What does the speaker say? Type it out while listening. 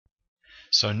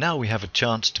So now we have a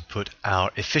chance to put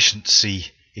our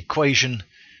efficiency equation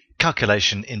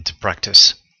calculation into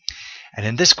practice. And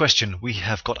in this question we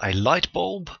have got a light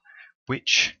bulb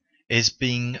which is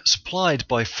being supplied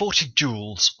by 40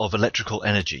 joules of electrical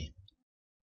energy.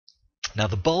 Now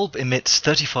the bulb emits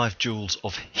 35 joules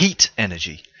of heat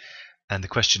energy, and the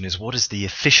question is, what is the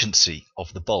efficiency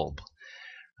of the bulb?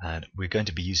 And we're going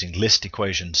to be using list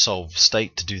equation solve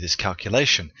state to do this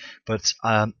calculation, but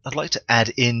I'd like to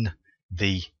add in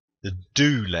the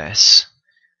do less,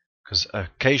 because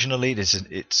occasionally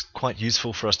it's quite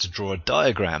useful for us to draw a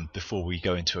diagram before we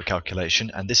go into a calculation,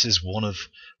 and this is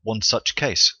one such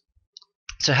case.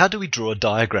 So how do we draw a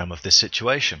diagram of this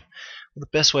situation? Well,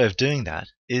 the best way of doing that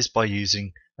is by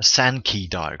using a Sankey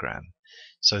diagram.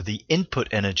 So the input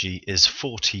energy is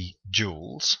 40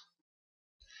 joules,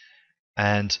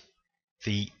 and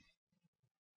the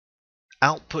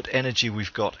output energy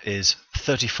we've got is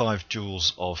 35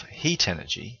 joules of heat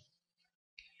energy.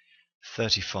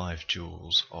 35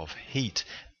 joules of heat.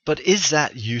 But is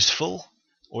that useful,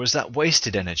 or is that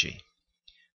wasted energy?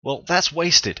 Well, that's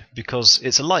wasted because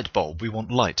it's a light bulb. We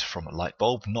want light from a light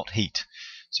bulb, not heat.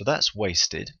 So that's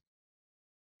wasted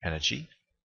energy,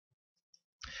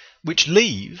 which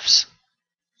leaves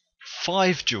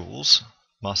 5 joules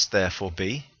must therefore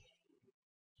be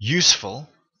useful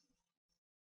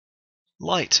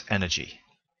light energy.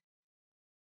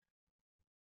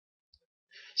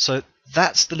 So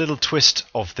that's the little twist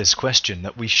of this question,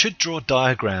 that we should draw a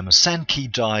diagram, a Sankey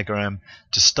diagram,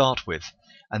 to start with,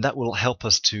 and that will help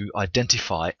us to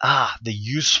identify the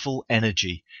useful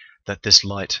energy that this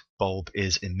light bulb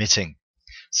is emitting.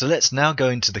 So let's now go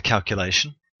into the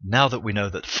calculation, now that we know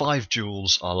that 5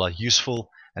 joules are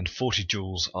useful and 40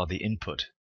 joules are the input.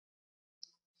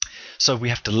 So we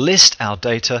have to list our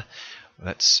data.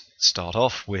 Let's start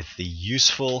off with the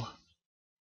useful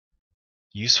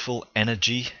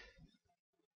energy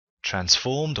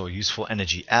transformed, or useful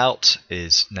energy out,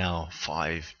 is now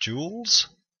 5 joules.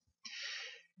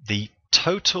 The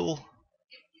total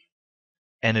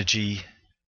energy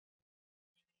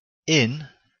in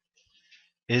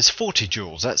is 40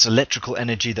 joules. That's electrical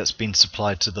energy that's been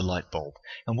supplied to the light bulb.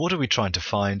 And what are we trying to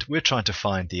find? We're trying to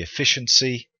find the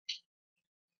efficiency.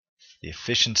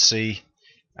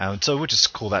 And so we'll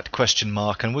just call that question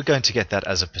mark, and we're going to get that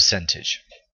as a percentage.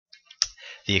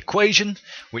 The equation,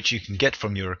 which you can get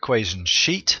from your equation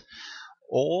sheet,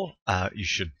 or you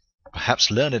should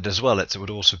perhaps learn it as well, it would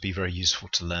also be very useful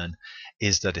to learn,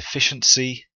 is that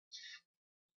efficiency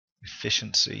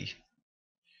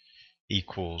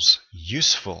equals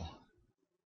useful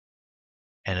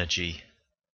energy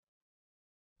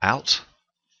out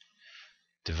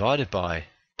divided by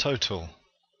total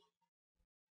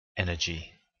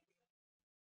energy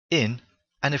in,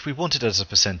 and if we want it as a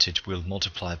percentage, we'll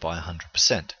multiply by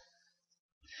 100%.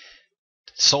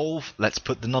 Solve, let's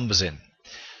put the numbers in.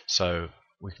 So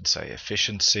we can say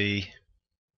efficiency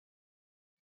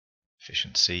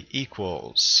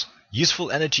equals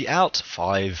useful energy out,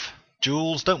 5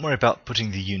 joules. Don't worry about putting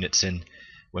the units in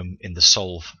when in the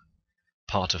solve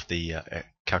part of the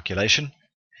calculation,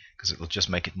 because it will just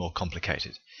make it more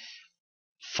complicated.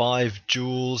 5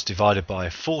 joules divided by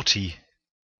 40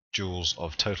 joules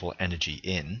of total energy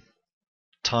in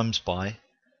times by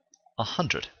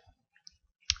 100,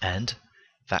 and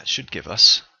that should give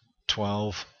us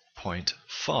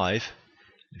 12.5.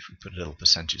 If we put a little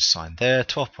percentage sign there,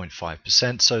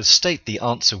 12.5%. So state the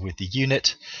answer with the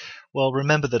unit. Well,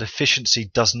 remember that efficiency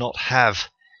does not have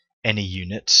any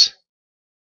units.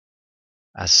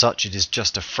 As such, it is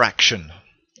just a fraction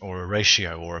or a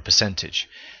ratio or a percentage.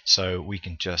 So we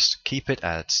can just keep it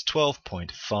at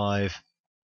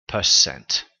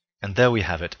 12.5%. And there we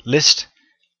have it. List,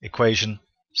 equation,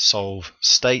 solve,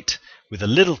 state, with a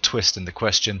little twist in the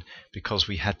question because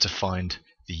we had to find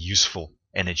the useful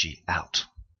energy out.